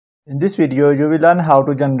In this video, you will learn how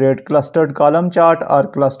to generate clustered column chart or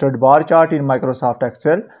clustered bar chart in Microsoft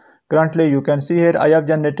Excel. Currently, you can see here I have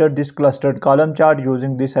generated this clustered column chart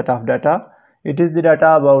using this set of data. It is the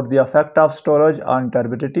data about the effect of storage on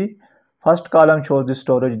turbidity. First column shows the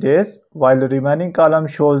storage days, while the remaining column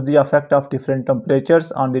shows the effect of different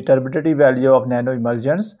temperatures on the turbidity value of nano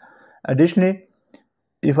emulsions. Additionally,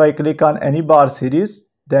 if I click on any bar series,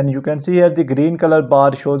 then you can see here the green color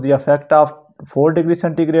bar shows the effect of 4 degrees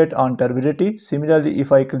centigrade on turbidity. Similarly,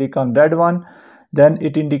 if I click on red one, then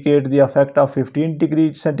it indicates the effect of 15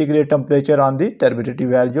 degrees centigrade temperature on the turbidity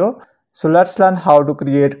value. So let's learn how to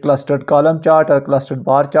create clustered column chart or clustered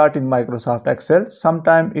bar chart in Microsoft Excel.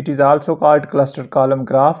 Sometimes it is also called clustered column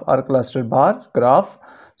graph or clustered bar graph.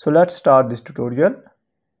 So let's start this tutorial.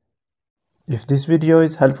 If this video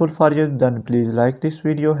is helpful for you, then please like this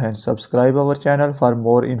video and subscribe our channel for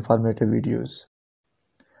more informative videos.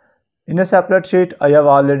 In a separate sheet, I have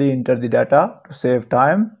already entered the data to save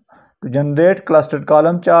time. To generate clustered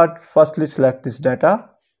column chart, firstly select this data.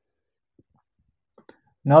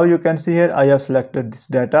 Now you can see here I have selected this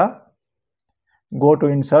data. Go to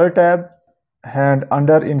Insert tab, and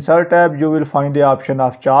under Insert tab you will find the option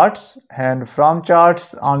of Charts, and from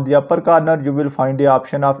Charts on the upper corner you will find the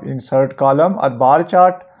option of Insert Column or Bar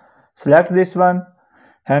Chart. Select this one,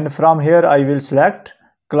 and from here I will select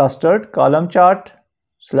Clustered Column Chart.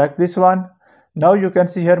 Select this one. Now you can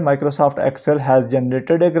see here Microsoft Excel has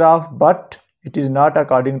generated a graph, but it is not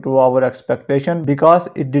according to our expectation because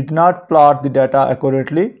it did not plot the data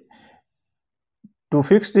accurately. To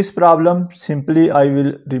fix this problem, simply I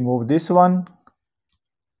will remove this one.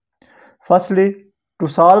 Firstly, to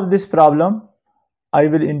solve this problem, I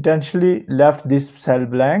will intentionally left this cell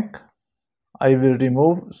blank. I will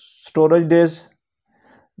remove storage days.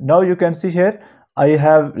 Now you can see here I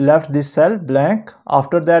have left this cell blank.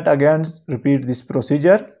 After that, again repeat this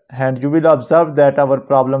procedure and you will observe that our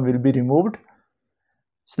problem will be removed.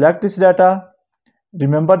 Select this data.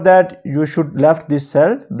 Remember that you should left this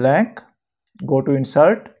cell blank. Go to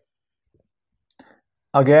Insert.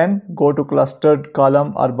 Again go to Clustered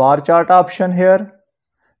Column or Bar Chart option here.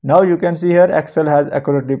 Now you can see here Excel has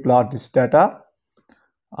accurately plotted this data.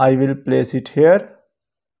 I will place it here.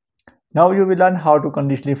 Now you will learn how to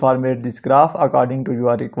conditionally format this graph according to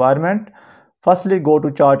your requirement. Firstly, go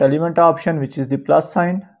to Chart Element option, which is the plus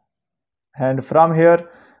sign, and from here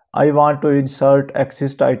I want to insert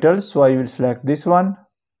axis titles, so I will select this one.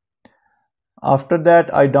 After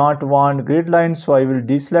that, I don't want grid lines, so I will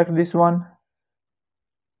deselect this one.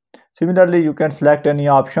 Similarly, you can select any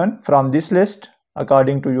option from this list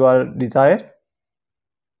according to your desire.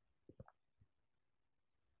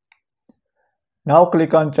 Now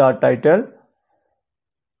click on chart title,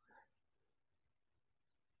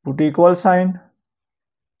 put equal sign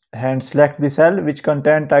and select the cell which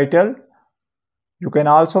contain title. You can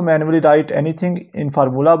also manually write anything in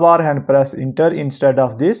formula bar and press enter instead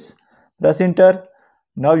of this. Press enter.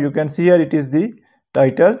 Now you can see here it is the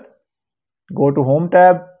title. Go to Home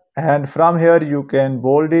tab, and from here you can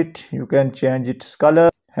bold it, you can change its color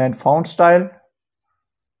and font style.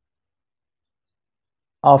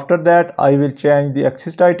 After that, I will change the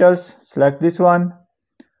axis titles. Select this one.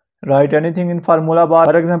 Write anything in formula bar.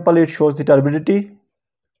 For example, it shows the turbidity.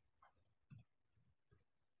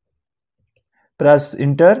 Press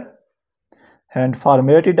enter and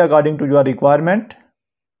format it according to your requirement.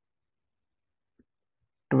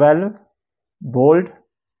 12 bold.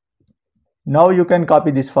 Now you can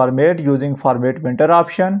copy this format using Format Painter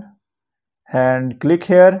option and click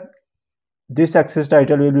here. This axis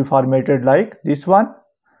title will be formatted like this one.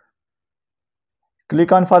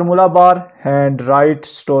 Click on formula bar and write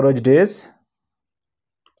storage days.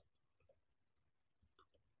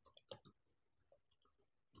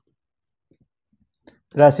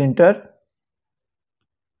 Press enter.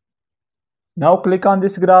 Now click on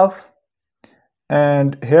this graph,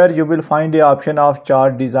 and here you will find the option of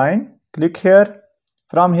chart design. Click here.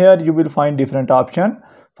 From here you will find different options.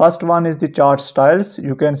 First one is the chart styles.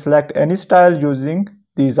 You can select any style using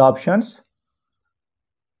these options.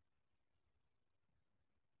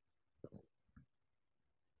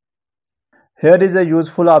 Here is a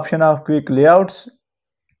useful option of quick layouts.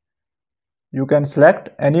 You can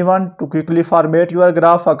select anyone to quickly format your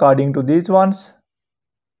graph according to these ones.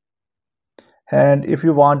 And if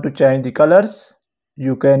you want to change the colors,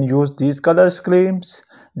 you can use these color schemes.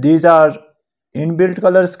 These are inbuilt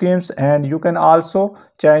color schemes, and you can also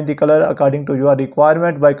change the color according to your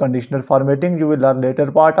requirement by conditional formatting. You will learn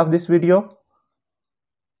later part of this video.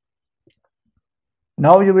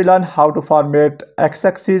 Now you will learn how to format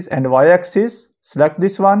x-axis and y-axis. Select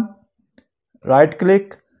this one, right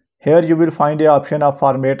click, Here you will find the option of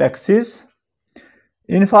format axis.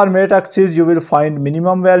 In format axis you will find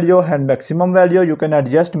minimum value and maximum value. You can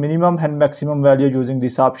adjust minimum and maximum value using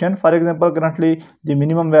this option. For example, currently the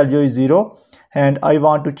minimum value is 0 and I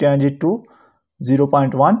want to change it to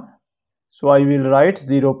 0.1. So I will write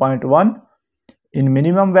 0.1 in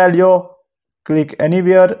minimum value. Click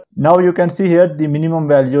anywhere. Now you can see here the minimum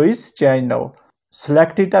value is changed now.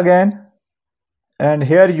 Select it again and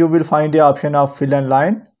here you will find the option of fill and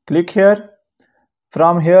line. Click here.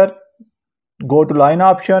 From here go to line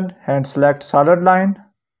option and select solid line.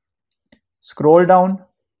 Scroll down.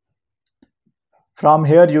 From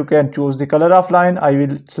here you can choose the color of line. I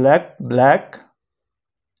will select black.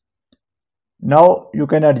 Now you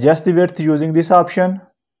can adjust the width using this option.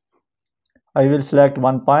 I will select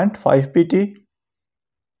 1.5 pt.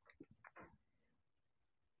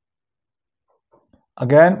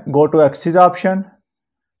 Again go to axis option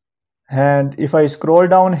and if I scroll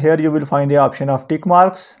down here you will find the option of tick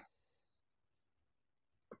marks.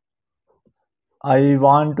 I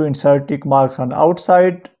want to insert tick marks on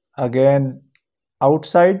outside. Again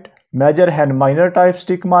outside. Major and minor types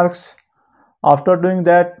tick marks. After doing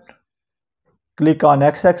that, click on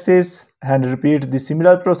x-axis and repeat the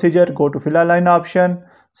similar procedure. Go to fill a line option,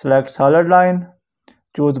 select solid line,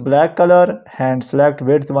 choose black color and select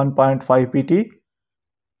width 1.5 pt.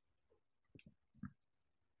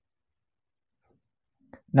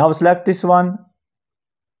 Now select this one,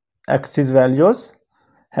 axis values,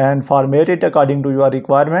 and format it according to your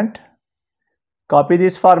requirement. Copy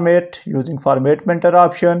this format using format mentor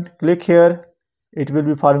option. Click here. It will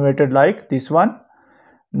be formatted like this one.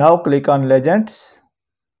 Now click on legends.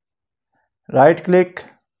 Right click.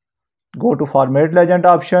 Go to format legend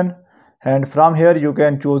option and from here you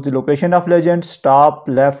can choose the location of legends, top,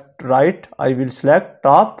 left, right. I will select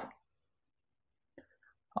top.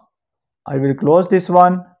 I will close this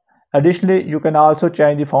one. Additionally, you can also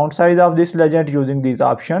change the font size of this legend using these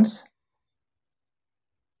options.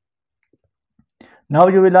 Now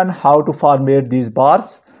you will learn how to format these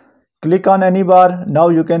bars. Click on any bar. Now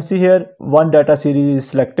you can see here one data series is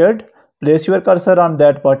selected. Place your cursor on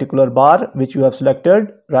that particular bar which you have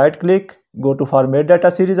selected. Right click, go to format data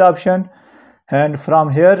series option and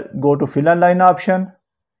from here go to fill and line option.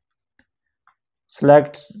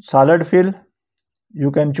 Select solid fill. You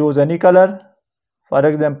can choose any color. For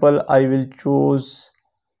example, I will choose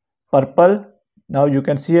purple. Now you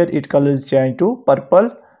can see here its color is changed to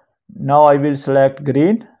purple. Now I will select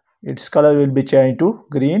green. Its color will be changed to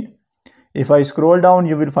green. If I scroll down,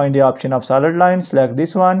 you will find the option of solid line. Select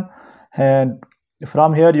this one and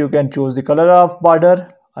from here you can choose the color of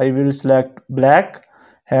border. I will select black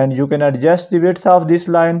and you can adjust the width of this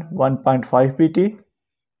line 1.5 pt.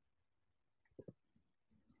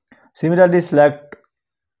 Similarly, select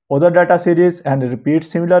other data series and repeat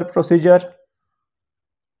similar procedure.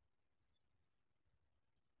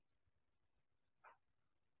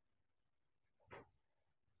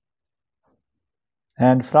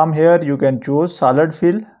 And from here you can choose solid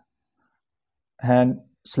fill and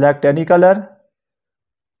select any color.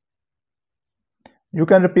 You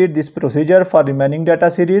can repeat this procedure for remaining data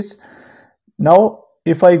series. Now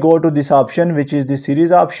if I go to this option which is the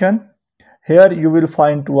series option, here you will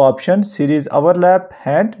find two options, series overlap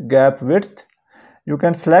and gap width. You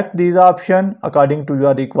can select these options according to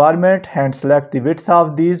your requirement and select the width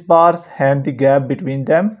of these bars and the gap between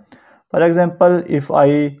them. For example, if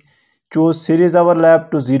I choose series overlap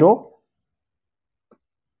to 0,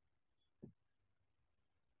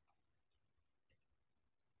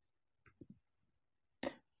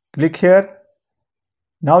 click here.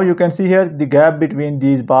 Now you can see here the gap between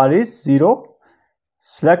these bars is 0.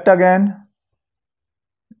 Select again.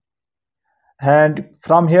 And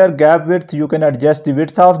from here gap width you can adjust the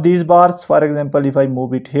width of these bars. For example, if I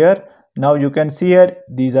move it here, now you can see here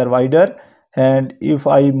these are wider and if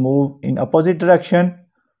I move in opposite direction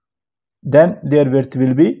then their width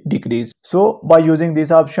will be decreased. So by using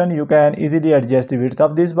this option you can easily adjust the width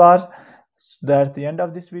of this bar. That's the end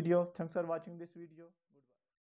of this video. Thanks for watching this video.